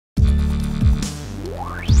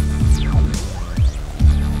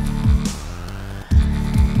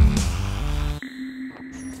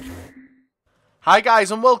Hi guys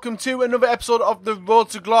and welcome to another episode of the Road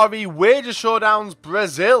to Glory Wager Showdowns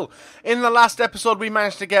Brazil. In the last episode we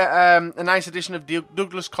managed to get a nice addition of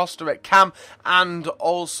Douglas Costa at Cam and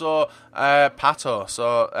also Pato.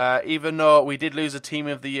 So even though we did lose a Team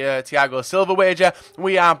of the Year Thiago Silva wager,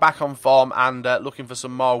 we are back on form and looking for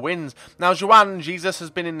some more wins. Now Juan Jesus has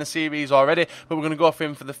been in the series already, but we're going to go for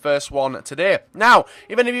him for the first one today. Now,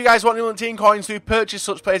 if any of you guys want Nil team coins to purchase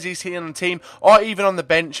such players as you see on the team or even on the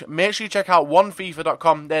bench, make sure you check out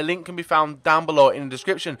Fifa.com. Their link can be found down below in the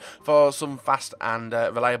description for some fast and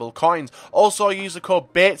reliable coins. Also, use the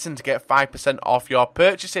code BATESON to get 5% off your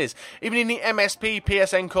purchases. Even in the MSP,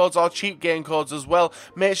 PSN codes or cheap game codes as well,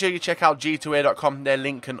 make sure you check out G2A.com. Their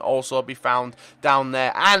link can also be found down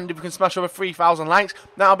there. And if we can smash over 3,000 likes,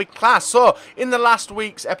 that'll be class. So, in the last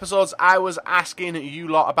week's episodes, I was asking you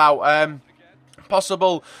lot about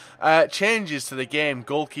possible changes to the game,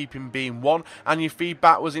 goalkeeping being one, and your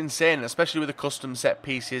feedback was insane, especially with the custom set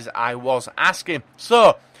pieces I was asking.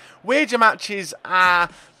 So, wager matches are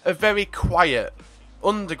a very quiet,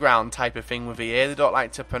 underground type of thing with EA. They don't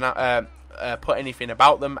like to put anything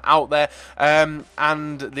about them out there,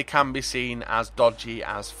 and they can be seen as dodgy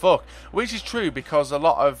as fuck, which is true because a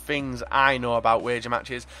lot of things I know about wager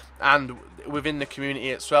matches and within the community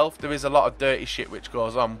itself, there is a lot of dirty shit which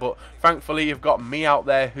goes on, but thankfully you've got me out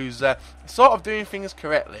there who's sort of doing things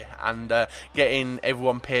correctly and getting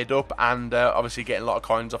everyone paid up and obviously getting a lot of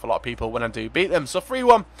coins off a lot of people when I do beat them. So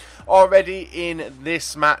 3-1 already in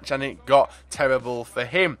this match and it got terrible for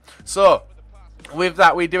him. So with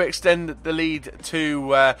that, we do extend the lead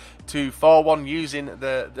to 4-1 using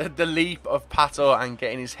the leap of Pato and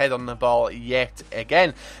getting his head on the ball yet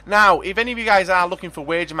again. Now, if any of you guys are looking for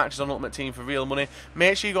wager matches on Ultimate Team for real money,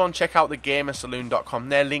 make sure you go and check out thegamersaloon.com.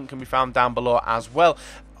 Their link can be found down below as well.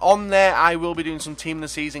 On there, I will be doing some Team of the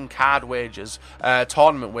Season card wagers,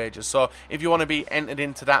 tournament wagers. So if you want to be entered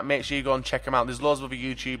into that, make sure you go and check them out. There's loads of other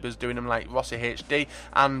YouTubers doing them like Rossi HD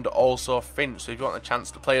and also Finch. So if you want a chance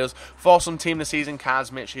to play us for some Team of the Season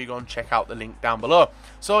cards, make sure you go and check out the link down below.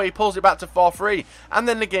 So he pulls it back to 4-3 and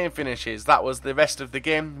then the game finishes. That was the rest of the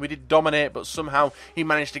game. We did dominate, but somehow he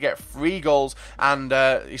managed to get 3 goals and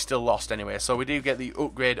he still lost anyway. So we do get the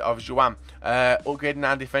upgrade of Juan, upgrading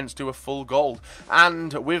our defence to a full gold.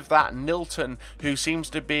 And with that, Nilton, who seems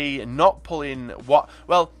to be not pulling what...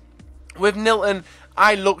 Well, with Nilton,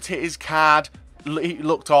 I looked at his card. He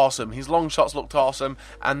looked awesome. His long shots looked awesome.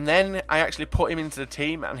 And then I actually put him into the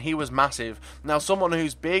team, and he was massive. Now, someone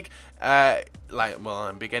who's big, well,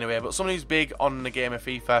 I'm big anyway, but someone who's big on the game of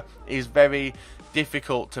FIFA is very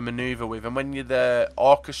difficult to manoeuvre with, and when you're the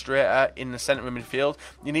orchestrator in the centre of midfield,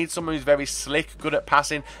 you need someone who's very slick, good at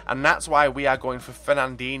passing, and that's why we are going for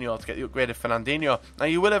Fernandinho to get the upgrade of Fernandinho. Now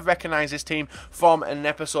you will have recognised this team from an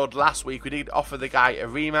episode last week. We did offer the guy a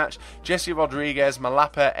rematch. Jesse Rodriguez,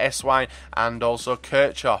 Malapa, Eswine, and also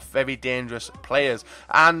Kirchhoff, very dangerous players,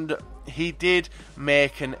 and he did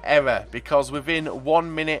make an error because within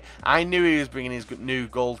 1 minute I knew he was bringing his new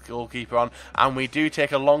goalkeeper on, and we do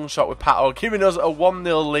take a long shot with Pato, giving us a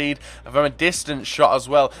 1-0 lead from a distance shot as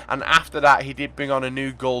well. And after that he did bring on a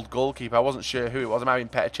new goalkeeper. I wasn't sure who it was. It might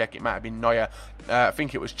have been Petr Cech, it might have been Neuer. I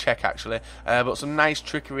think it was Czech actually, but some nice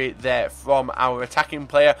trickery there from our attacking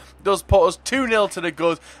player. Does put us 2-0 to the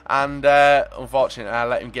good, and unfortunately I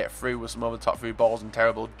let him get through with some over the top through balls and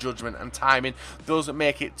terrible judgment and timing. Does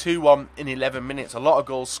make it 2-1 in 11 minutes. A lot of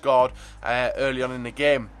goals scored early on in the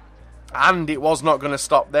game. And it was not going to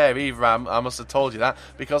stop there either, I must have told you that,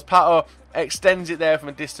 because Pato extends it there from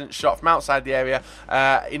a distant shot from outside the area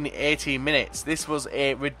in the 18 minutes. This was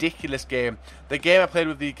a ridiculous game. The game I played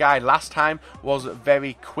with the guy last time was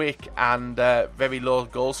very quick and very low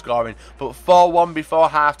goal scoring, but 4-1 before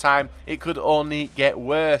half time, it could only get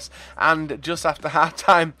worse. And just after half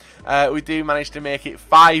time, we do manage to make it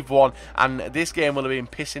 5-1, and this game will have been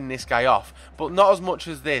pissing this guy off, but not as much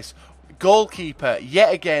as this. Goalkeeper,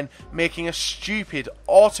 yet again, making a stupid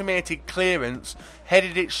automated clearance,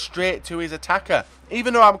 headed it straight to his attacker.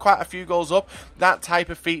 Even though I'm quite a few goals up, that type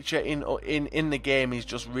of feature in the game is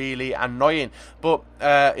just really annoying. But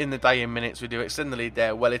in the dying minutes, we do extend the lead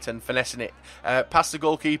there. Wellington finessing it past the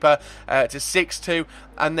goalkeeper to 6-2.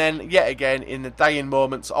 And then, yet again, in the dying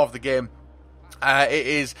moments of the game, it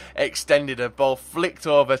is extended. A ball flicked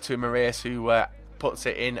over to Marais, who puts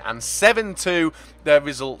it in, and 7-2 the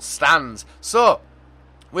result stands. So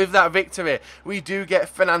with that victory, we do get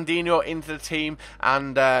Fernandinho into the team,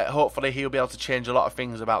 and hopefully he'll be able to change a lot of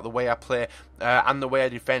things about the way I play and the way I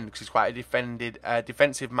defend, because he's quite a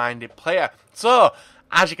defensive-minded player. So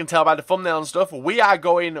as you can tell by the thumbnail and stuff, we are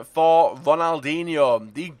going for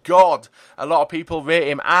Ronaldinho, the god. A lot of people rate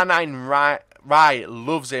him R9 Right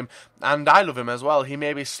loves him, and I love him as well. He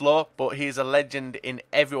may be slow, but he's a legend in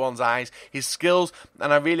everyone's eyes. His skills,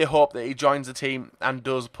 and I really hope that he joins the team and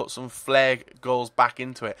does put some flair goals back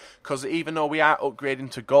into it. Because even though we are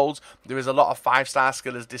upgrading to golds, there is a lot of 5-star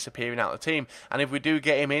skillers disappearing out of the team. And if we do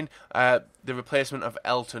get him in, the replacement of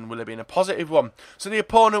Elton will have been a positive one. So the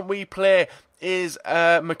opponent we play is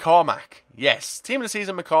McCormack. Yes, team of the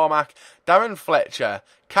season McCormack, Darren Fletcher,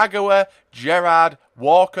 Kagawa, Gerrard,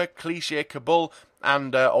 Walker, Cliche, Kabul,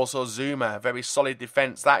 and also Zuma. Very solid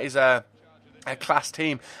defence. That is a class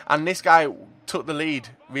team. And this guy took the lead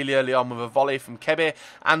really early on with a volley from Kebe.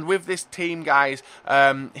 And with this team, guys,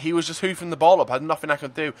 he was just hoofing the ball up. I had nothing I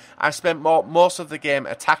could do. I spent most of the game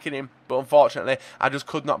attacking him, but unfortunately, I just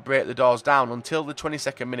could not break the doors down until the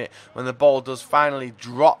 22nd minute when the ball does finally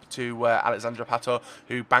drop to Alexandra Pato,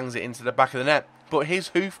 who bangs it into the back of the net. But his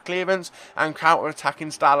hoof clearance and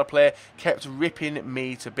counter-attacking style of play kept ripping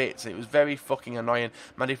me to bits. It was very fucking annoying.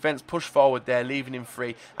 My defence pushed forward there, leaving him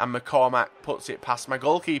free, and McCormack puts it past my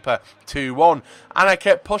goalkeeper, 2-1. And I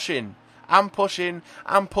kept pushing. And pushing,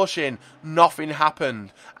 and pushing. Nothing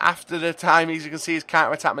happened. After the time, as you can see, his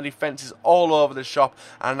counter-attack, my defence is all over the shop.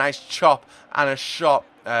 And a nice chop and a shot.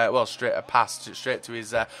 A pass straight to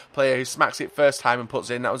his player, who smacks it first time and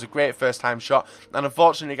puts it in. That was a great first time shot. And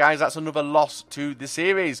unfortunately, guys, that's another loss to the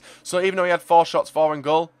series. So even though he had 4 shots, 4 in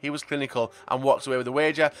goal, he was clinical and walks away with a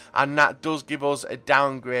wager. And that does give us a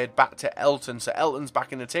downgrade back to Elton. So Elton's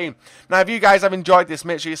back in the team. Now, if you guys have enjoyed this,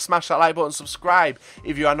 make sure you smash that like button, subscribe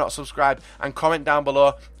if you are not subscribed, and comment down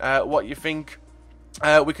below what you think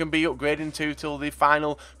we can be upgrading to till the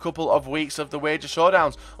final couple of weeks of the Wager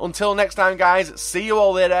Showdowns. Until next time, guys, see you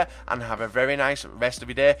all later and have a very nice rest of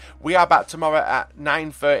your day. We are back tomorrow at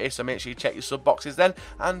 9:30, so make sure you check your sub boxes then,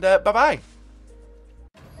 and bye-bye.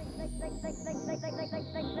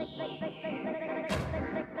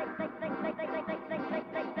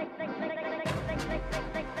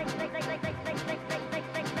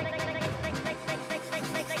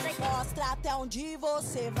 Mostra até onde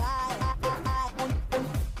você vai.